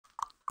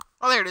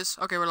Oh, there it is.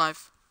 Okay, we're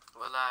live.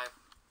 We're live.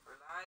 We're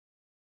live.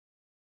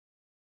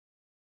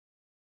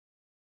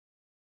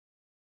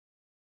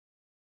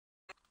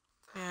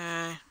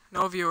 Yeah,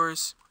 no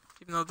viewers.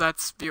 Even though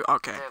that's view.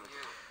 Okay. Yeah,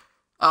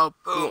 Oh,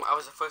 boom! cool. I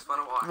was the first one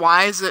to watch.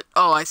 Why is it?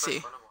 Oh, I First see.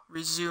 one to watch.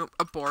 Resume.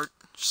 Abort.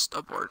 Just I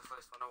was abort. the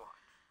first one to watch.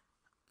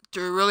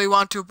 Do we really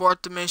want to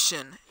abort the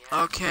mission?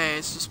 Yeah. Okay,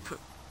 it's just put.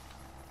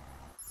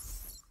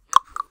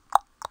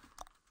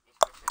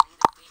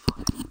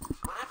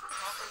 Whatever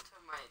happened to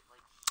my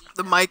sheet?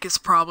 The mic is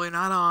probably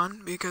not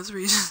on because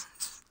reasons.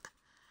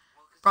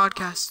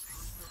 Broadcast.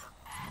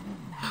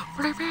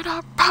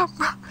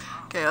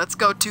 Okay, let's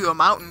go to a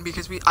mountain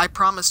because I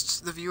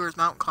promised the viewers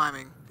mountain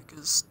climbing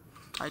because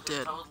I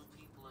did. Total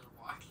people are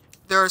watching.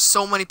 There are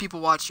so many people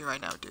watching right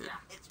now, dude. Yeah,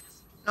 it's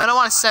just. I don't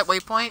want to set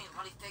waypoint.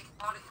 When you think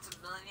about it, it's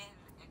 1,000,002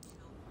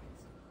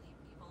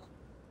 people.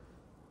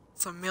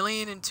 It's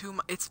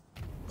 1,000,002. It's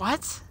what?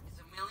 It's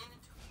 1,000,002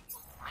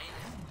 people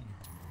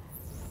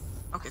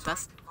minus. Okay,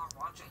 that's People are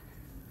watching.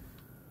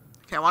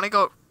 okay. I want to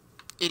go,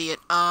 idiot.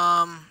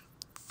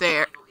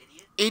 There, You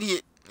idiot.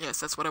 idiot. Yes,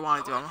 that's what I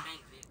want to do. I wanna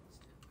change vehicles,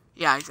 too.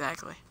 Yeah,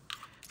 exactly.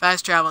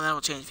 Fast travel, and then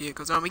we'll change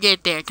vehicles when we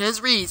get there. Cause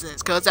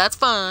reasons, cause that's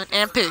fun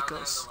and Go down there,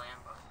 pickles.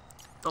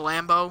 the Lambo. The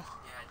Lambo.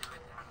 Yeah, do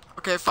it down.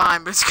 Okay,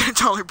 fine, but it's gonna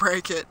totally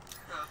break it.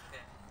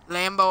 Okay.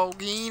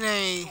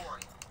 Lamborghini. Sorry.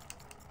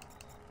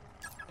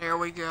 There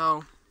we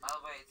go. By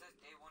the way, it says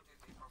day 1, 2,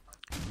 3, 4,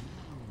 5.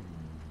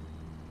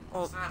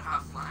 Oh, It's not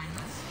offline.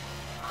 That's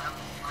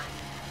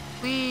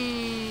offline.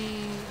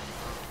 wee.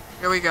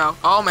 Here we go.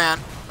 Oh man.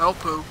 Oh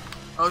poo.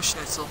 Oh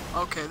schnitzel.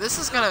 Okay, this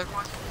is gonna.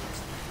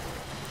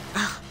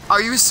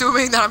 Are you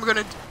assuming that I'm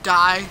gonna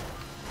die?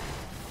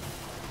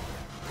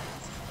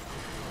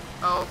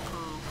 Oh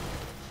poo.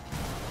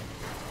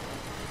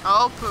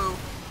 Oh poo.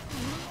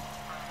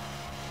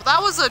 Well,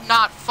 that was a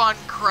not fun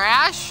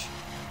crash.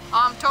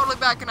 I'm totally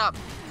backing up.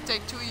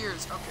 Take 2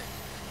 years. Okay.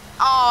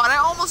 Oh, and I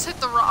almost hit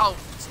the oh,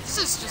 this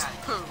is just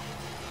poo.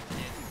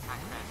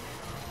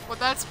 Well,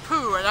 that's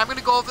poo, and I'm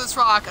gonna go over this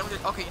rock.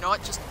 Okay, you know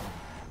what?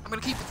 I'm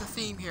gonna keep it the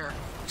theme here.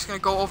 I'm just gonna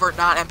go over it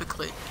not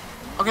epically.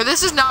 Okay,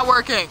 this is not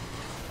working.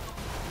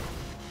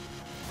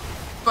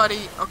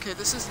 Buddy, okay,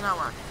 this is not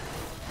working.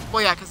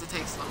 Well, yeah, because it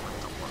takes a little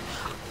bit. Don't worry.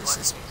 This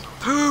is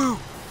poo.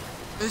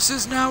 This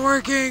is not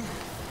working.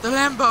 The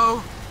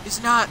Lambo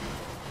is not.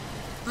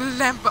 The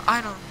Lambo.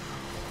 I don't.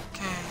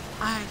 Okay,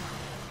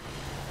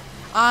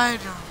 I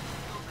don't.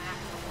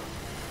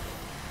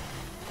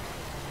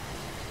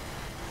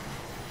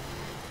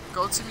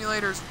 Goat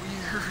Simulator's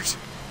weird.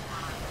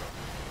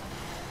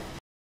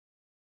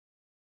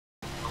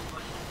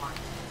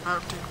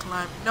 Mountain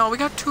climb. No, we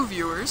got 2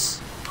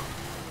 viewers.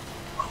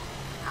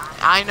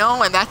 I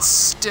know, and that's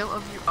still a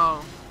view.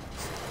 Oh.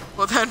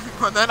 Well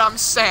then I'm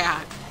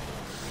sad.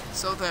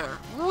 So there.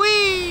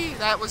 Whee!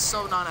 That was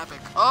so non-epic.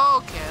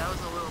 Okay, that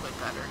was a little bit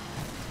better.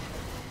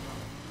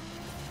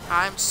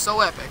 I'm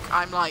so epic.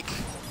 I'm like,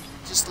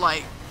 just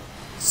like,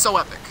 so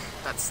epic.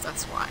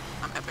 That's why.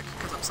 I'm epic,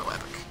 because I'm so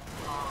epic.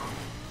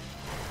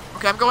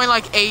 Okay, I'm going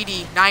like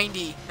 80,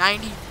 90,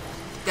 90.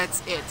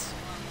 That's it.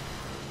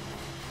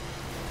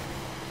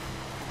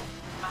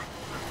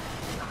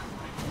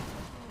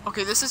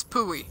 Okay, this is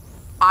pooey.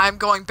 I'm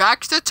going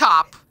back to the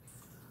top.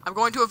 I'm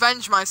going to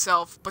avenge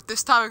myself, but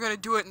this time I'm going to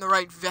do it in the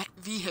right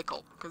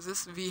vehicle. Because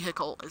this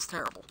vehicle is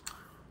terrible.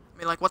 I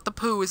mean, like, what the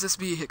poo is this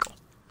vehicle?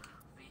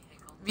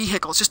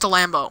 Vehicle, it's just a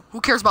Lambo. Who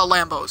cares about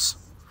Lambos?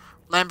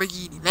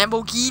 Lamborghini.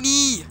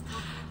 Lamborghini!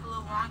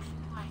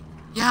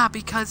 Yeah,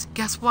 because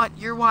guess what?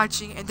 You're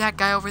watching, and that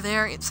guy over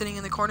there sitting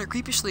in the corner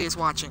creepishly is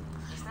watching.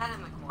 He's not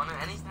in the corner,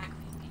 and he's not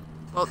creepy.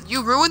 Well,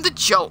 you ruined the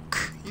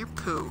joke. You're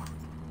poo.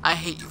 I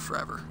hate you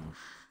forever.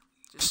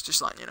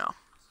 Just letting you know.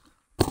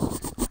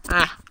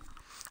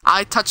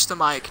 I touched the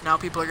mic. Now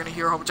people are gonna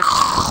hear a whole bunch of.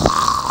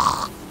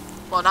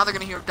 Well, now they're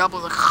gonna hear double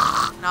the.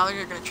 Now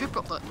they're gonna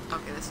triple the.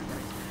 Okay, this is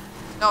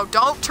good. No,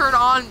 don't turn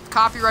on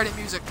copyrighted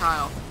music,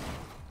 Kyle.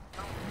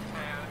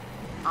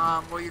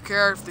 Will you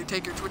care if they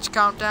take your Twitch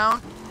account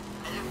down?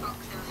 I didn't really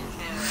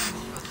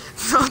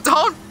care. No,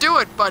 don't do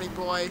it, buddy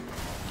boy.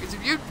 Because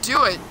if you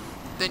do it,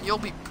 then you'll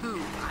be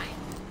poo.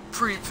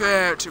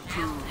 Prepare to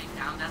poo.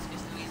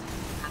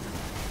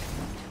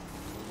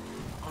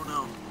 Oh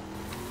no.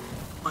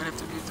 Might have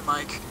to mute the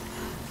mic.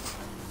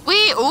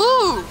 Wee!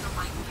 Ooh!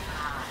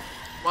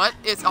 What?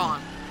 It's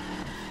on.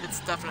 It's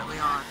definitely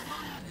on.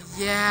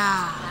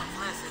 Yeah.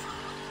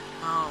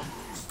 Oh.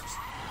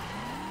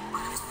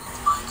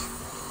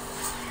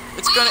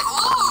 It's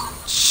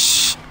gonna.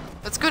 Shh.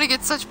 It's gonna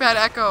get such bad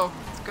echo.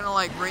 It's gonna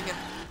like ring it.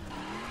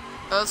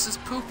 Oh, this is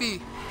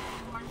poopy.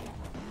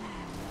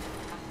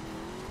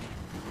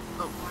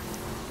 Oh.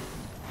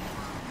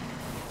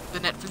 The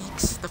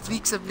Netflix. The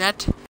fleeks of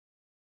net.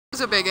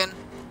 It's a biggin.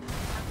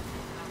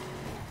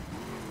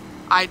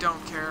 I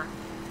don't care.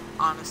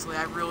 Honestly,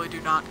 I really do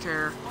not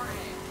care.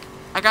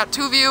 I got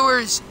 2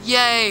 viewers.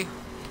 Yay.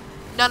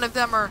 None of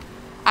them are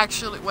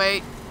actually.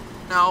 Wait.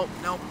 No.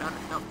 Nope.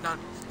 None.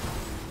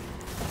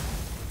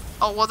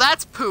 Oh, well,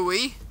 that's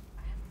pooey.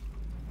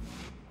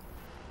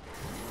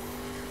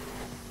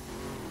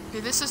 Okay,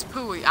 this is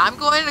Pooey. I'm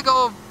going to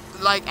go,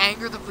 like,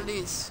 anger the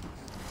police.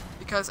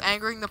 Because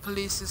angering the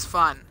police is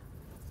fun.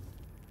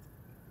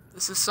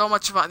 This is so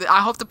much fun.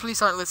 I hope the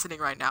police aren't listening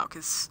right now,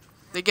 because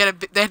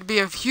there'd be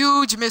a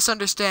huge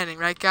misunderstanding,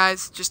 right,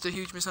 guys? Just a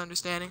huge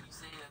misunderstanding. You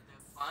say that they're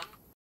fun?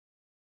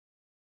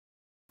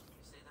 You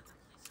say that the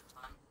police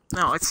are fun?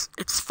 No,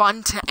 it's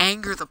fun to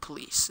anger the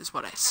police, is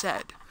what I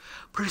said.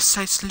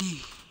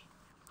 Precisely.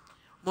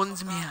 Mon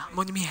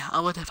mia,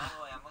 or whatever. By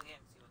the way, I'm looking to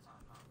see what's on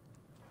the phone.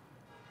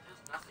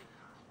 There's nothing.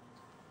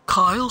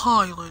 Kyle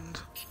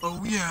Highland.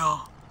 Oh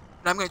yeah.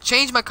 And I'm gonna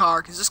change my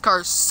car because this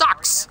car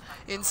sucks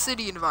in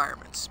city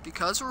environments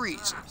because of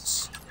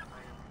reasons.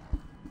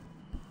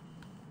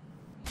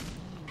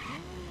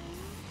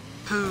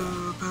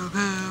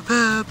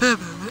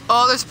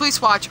 Oh, there's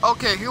police watch.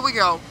 Okay, here we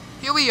go.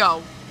 Here we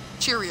go.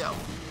 Cheerio.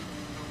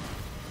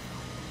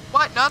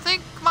 What?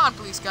 Nothing? Come on,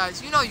 police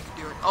guys. You know you can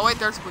do it. Oh wait,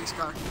 there's a police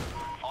car.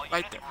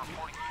 Right there.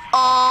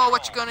 Oh,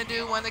 what you gonna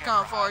do when they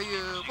come for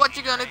you? What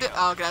you gonna do?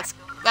 Oh, that's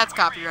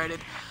copyrighted.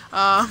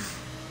 I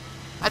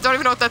don't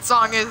even know what that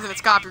song is, and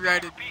it's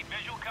copyrighted.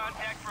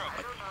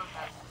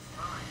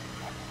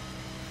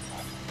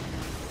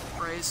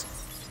 Phrase.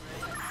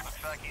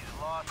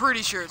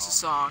 Pretty sure it's a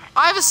song.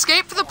 I've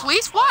escaped from the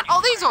police? What?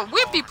 Oh, these are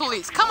wimpy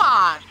police. Come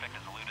on.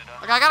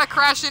 Like, I gotta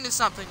crash into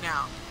something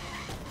now.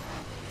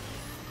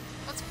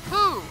 That's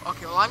poo.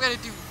 Okay, well, I'm gonna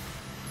do...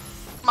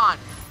 Come on.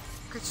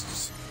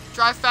 Just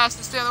drive fast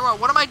and stay on the road.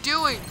 What am I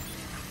doing?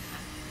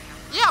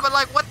 Yeah, but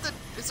like, what the...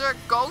 Is there a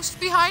ghost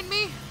behind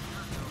me?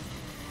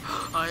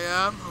 I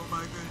am? Oh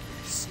my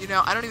goodness. You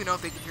know, I don't even know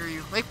if they can hear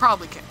you. They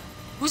probably can.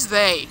 Who's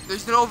they?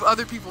 There's no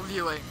other people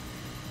viewing.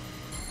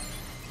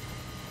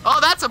 Oh,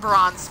 that's a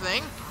bronze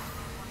thing.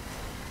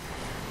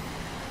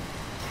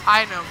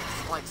 I know,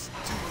 like, 2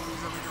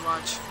 movies that we can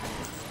watch.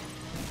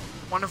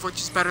 One of which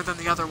is better than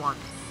the other one.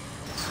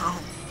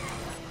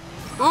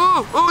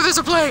 Ooh, there's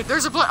a plane!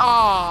 There's a plane!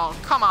 Oh,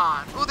 come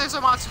on. Ooh, there's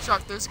a monster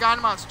truck. There's a guy in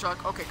a monster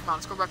truck. Okay, come on,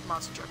 let's go back to the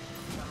monster truck.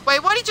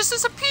 Wait, what? He just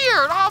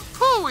disappeared! Oh,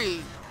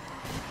 pooey!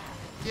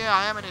 Yeah,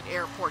 I am in an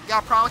airport. You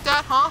got a problem with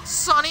that, huh?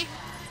 Sonny?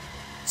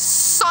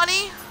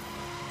 Sonny?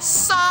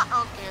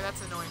 Okay,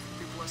 that's annoying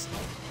for people listening.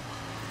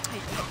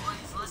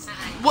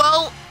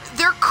 Well,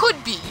 there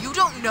could be. You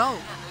don't know.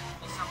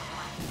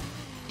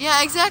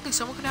 Yeah, exactly.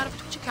 Someone could have a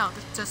Twitch account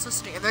that's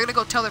listening. And they're gonna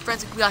go tell their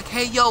friends and be like,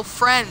 hey, yo,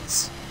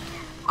 friends.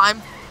 Yeah.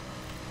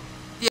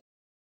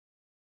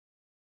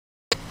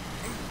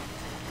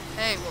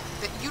 Hey, well,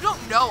 you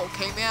don't know,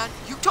 okay, man?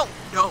 You don't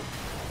know.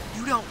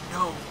 You don't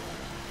know.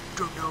 You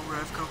don't know where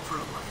I've come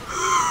from.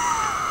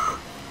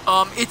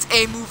 It's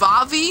a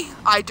Movavi.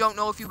 I don't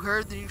know if you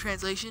heard the new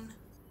translation.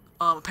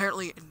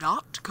 Apparently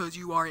not, because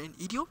you are an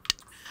idiot.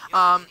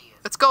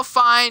 Let's go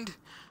find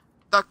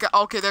the guy.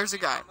 Okay, there's a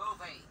guy.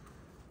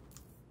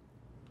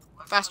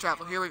 Fast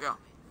travel, here we go.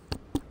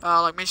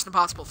 Like Mission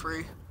Impossible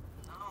 3.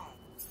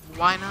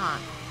 Why not?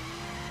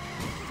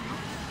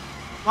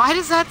 How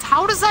does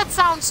that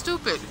sound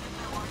stupid?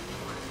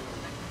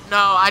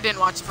 No, I didn't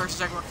watch the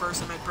first and second one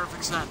first. It made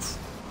perfect sense.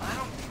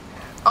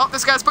 Oh,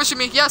 this guy's pushing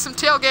me. Yes, I'm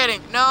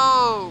tailgating.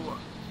 No.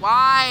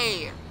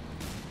 Why?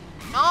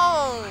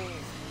 No.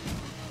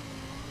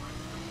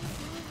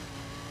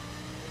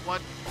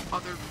 What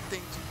other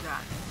things you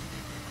got?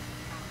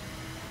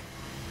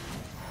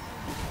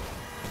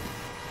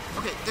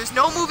 Okay, there's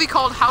no movie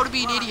called How to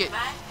Be an Idiot.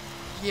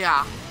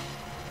 Yeah.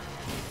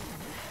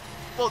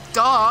 Well,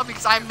 duh,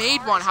 because I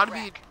made one. How to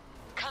be...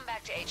 Come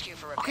back to HQ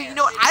for repairs. Okay, you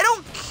know what? I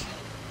don't...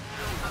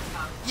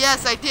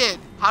 Yes, I did.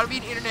 How to Be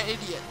an Internet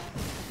Idiot.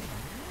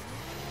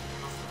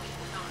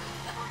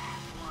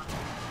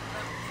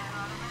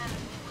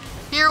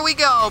 Here we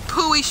go.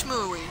 Pooey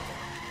schmooey.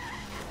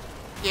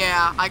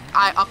 Yeah,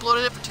 I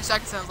uploaded it for 2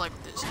 seconds and I was like,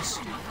 this is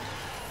stupid.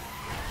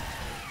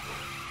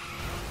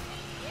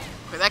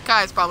 Okay, that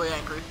guy is probably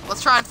angry.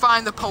 Let's try and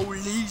find the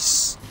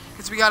police.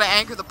 Because we gotta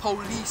anger the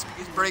police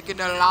because breaking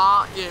the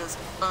law is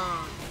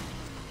fun.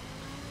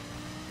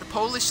 The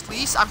Polish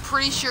police? I'm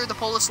pretty sure the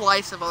Polish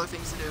lights have other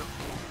things to do.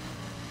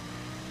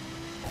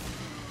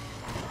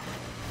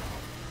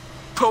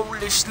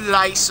 Polish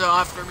lights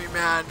are after me,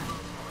 man.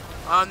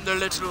 On the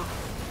little...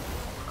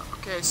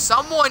 Okay,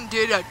 someone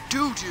did a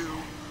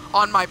doo-doo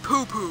on my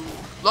poo-poo.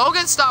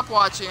 Logan, stop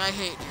watching. I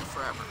hate you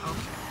forever.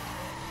 Okay.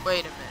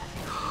 Wait a minute.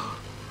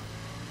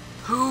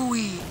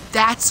 Pooey,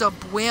 that's a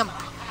blimp.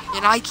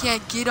 And I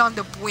can't get on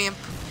the blimp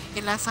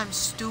unless I'm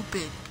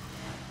stupid.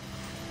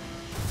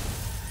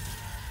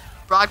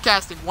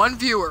 Broadcasting, 1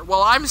 viewer.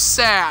 Well, I'm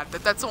sad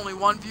that that's only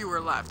 1 viewer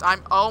left.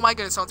 Oh my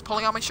goodness, someone's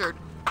pulling out my shirt.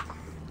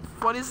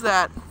 What is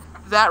that?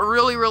 That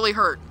really, really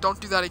hurt. Don't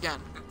do that again.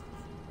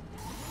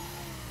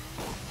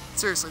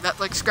 Seriously, that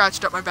like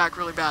scratched up my back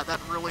really bad. That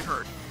really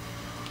hurt.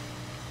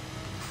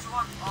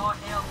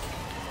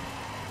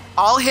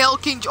 All Hail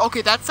King...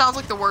 Okay, that sounds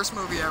like the worst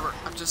movie ever.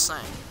 I'm just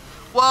saying.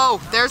 Whoa,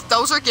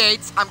 those are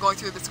gates. I'm going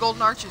through this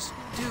Golden Arches.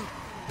 Dude,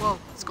 whoa,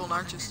 it's Golden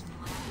Arches.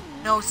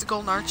 No, it's the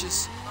Golden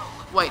Arches.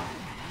 Wait,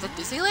 is that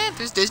Disneyland?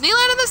 There's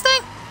Disneyland in this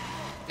thing?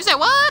 You say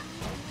what?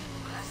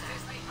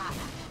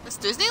 It's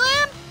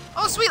Disneyland?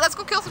 Oh, sweet, let's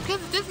go kill some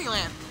kids at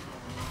Disneyland.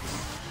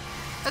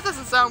 That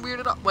doesn't sound weird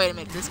at all. Wait a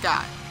minute, this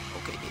guy.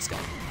 Okay, this guy.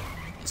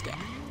 This guy.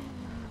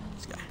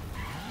 This guy.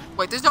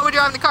 Wait, there's nobody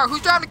driving the car.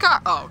 Who's driving the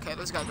car? Oh, okay,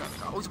 there's a guy driving the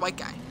car. Oh, it's a white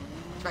guy.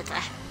 It's a white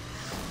guy.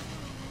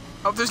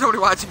 Hope there's nobody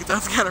watching it.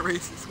 That's kind of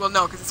racist. Well,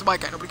 no, because it's a white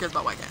guy. Nobody cares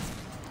about white guys.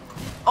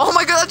 Oh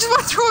my god, I just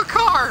went through a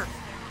car!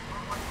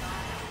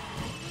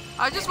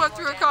 I just went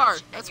through a car.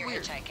 That's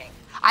weird.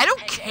 I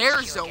don't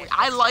care, Zoe.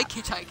 I like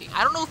hitchhiking.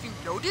 I don't know if you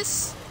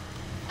notice.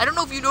 I don't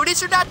know if you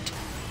notice or not,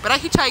 but I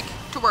hitchhike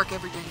to work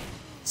every day.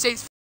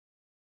 Saves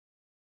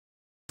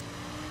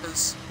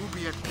because Uber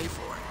had to pay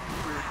for it.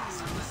 Uber.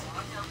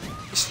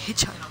 Just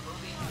hitchhike.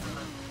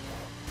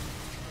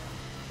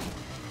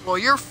 Well,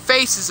 your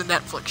face is a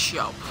Netflix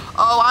show.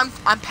 Oh,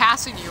 I'm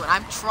passing you, and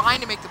I'm trying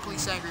to make the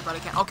police angry, but I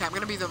can't. Okay, I'm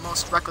gonna be the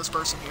most reckless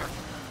person here.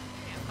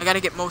 I gotta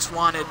get most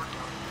wanted.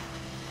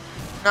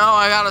 No,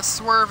 I gotta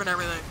swerve and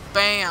everything.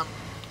 Bam.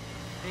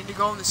 I need to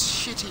go in this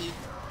shitty.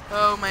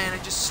 Oh man, I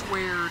just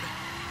sweared.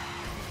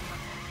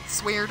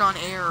 Sweared on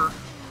air.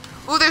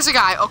 Oh, there's a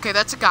guy. Okay,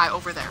 that's a guy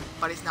over there,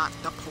 but he's not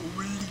the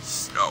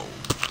police. No.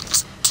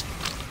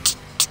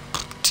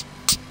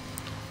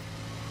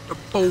 The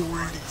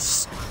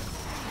police.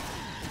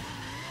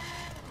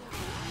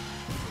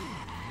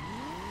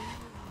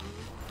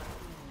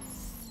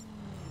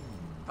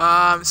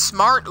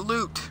 Smart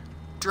loot.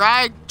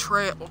 Drag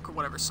trail. Okay,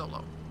 whatever,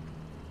 solo.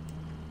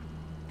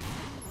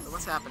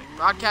 What's happening?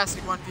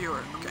 Broadcasting 1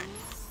 viewer. Okay.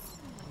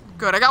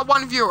 Good, I got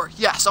 1 viewer.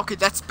 Yes, okay,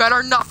 that's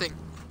better than nothing.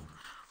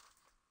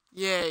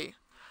 Yay.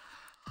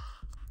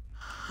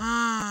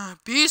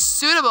 Be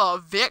suitable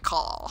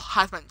vehicle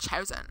has been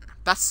chosen.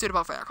 Best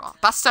suitable vehicle.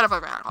 Best suitable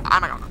vehicle. Oh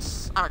my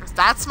goodness. Oh my goodness.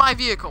 That's my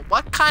vehicle.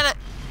 What kind of...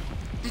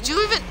 Did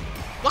you even...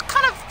 What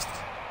kind of...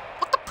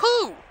 What the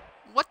poo?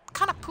 What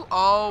kind of poo?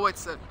 Oh,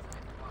 it's a...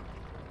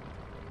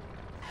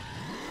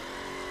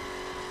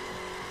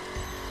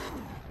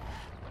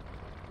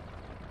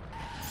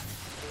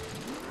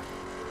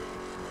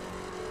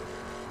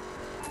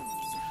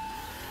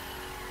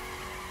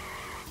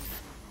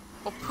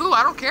 Well, poo,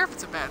 I don't care if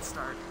it's a bad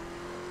start.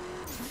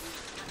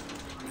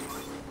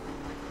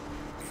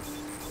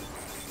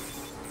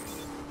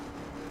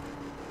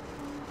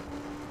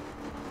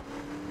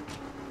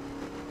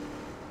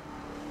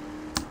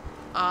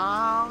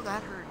 Oh,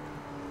 that hurt.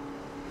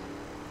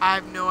 I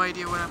have no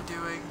idea what I'm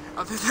doing,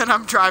 other than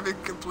I'm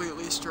driving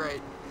completely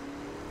straight.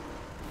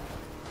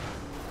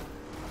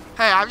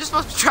 Hey, I'm just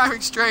supposed to be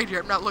driving straight here.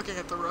 I'm not looking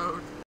at the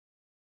road.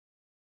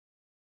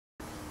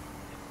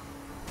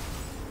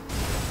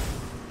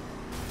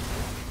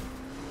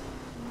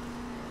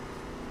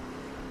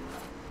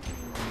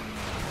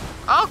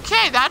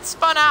 Okay, that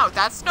spun out.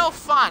 That's no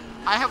fun.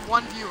 I have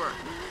 1 viewer.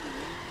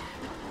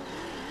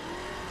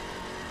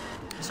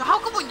 So how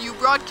come when you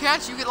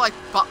broadcast, you get like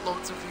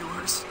buttloads of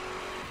viewers?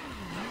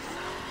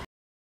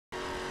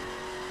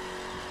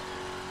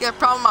 You got a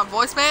problem with my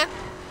voice, man?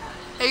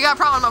 Hey, you got a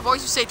problem with my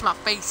voice? You say it to my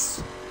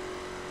face.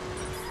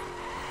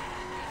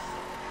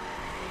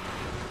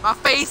 My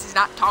face is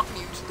not talking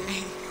to you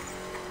today.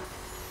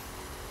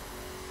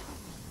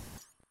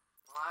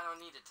 Well, I don't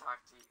need to talk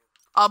to you.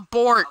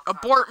 Abort.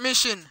 Abort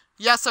mission.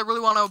 Yes, I really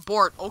want to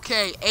abort.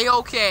 Okay.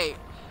 A-okay.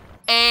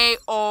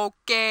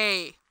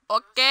 A-okay.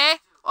 Okay?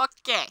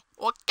 Okay.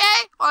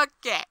 Okay?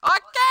 Okay.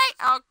 Okay?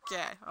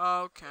 Okay.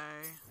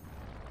 Okay.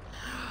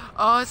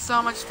 Oh, it's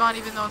so much fun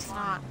even though it's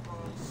not.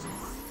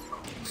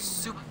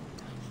 Super.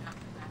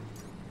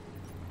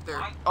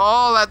 There.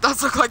 Oh, that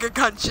does look like a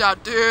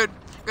gunshot, dude.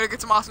 I'm gonna get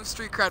some awesome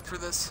street cred for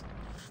this.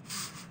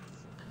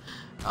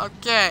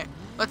 Okay.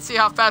 Let's see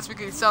how fast we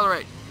can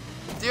accelerate.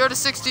 0 to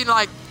 60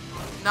 like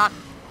not.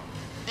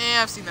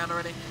 I've seen that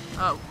already.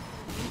 Oh.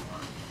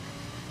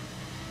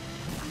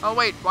 Oh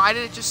wait, why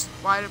did it just?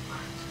 Why did?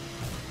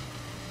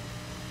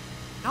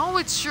 No,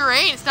 it sure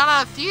ain't. It's not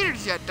out of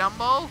theaters yet,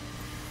 Dumbo.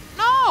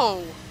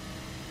 No.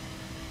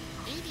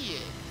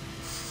 Idiot.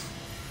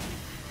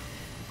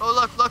 Oh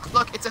look, look,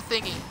 look! It's a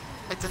thingy.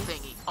 It's a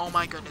thingy. Oh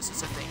my goodness,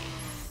 it's a thingy.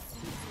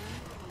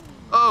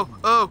 Oh,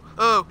 oh,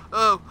 oh,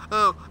 oh,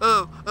 oh,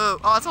 oh, oh.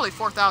 Oh, that's only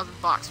 4,000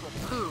 bucks. Well,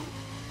 poo.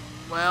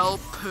 Well,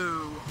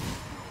 poo.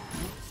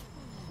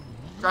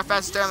 Drive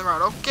fast, stay on the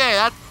road.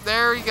 Okay,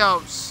 there he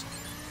goes.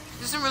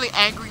 This isn't really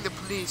angering the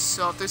police,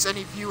 so if there's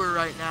any viewer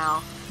right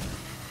now,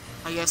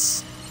 I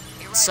guess,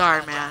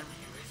 sorry, man.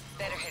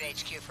 Better hit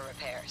HQ for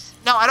repairs.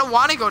 No, I don't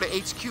want to go to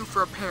HQ for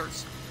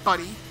repairs,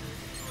 buddy.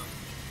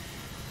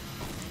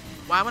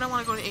 Why would I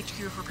want to go to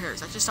HQ for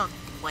repairs? That just sounds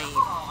lame.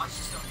 Oh, I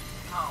just don't.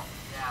 Oh,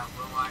 yeah,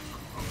 well, I.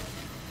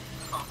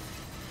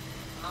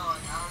 Oh,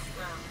 now it's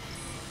gonna be.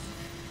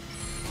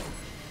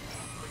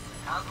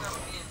 How's it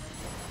gonna be?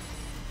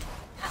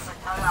 Yes, I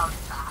got it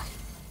outside.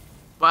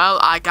 Well,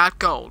 I got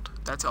gold.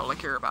 That's all I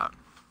care about.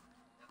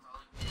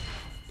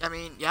 I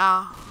mean,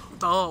 yeah.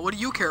 Duh, what do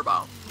you care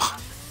about?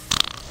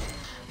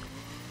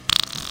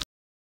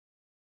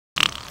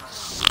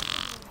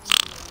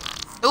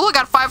 Oh, I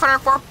got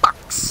 504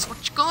 bucks.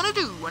 What you gonna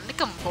do when they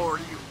come for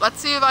you?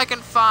 Let's see if I can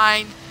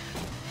find...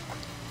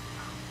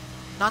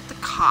 Not the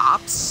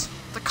cops.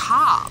 The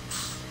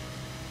cops.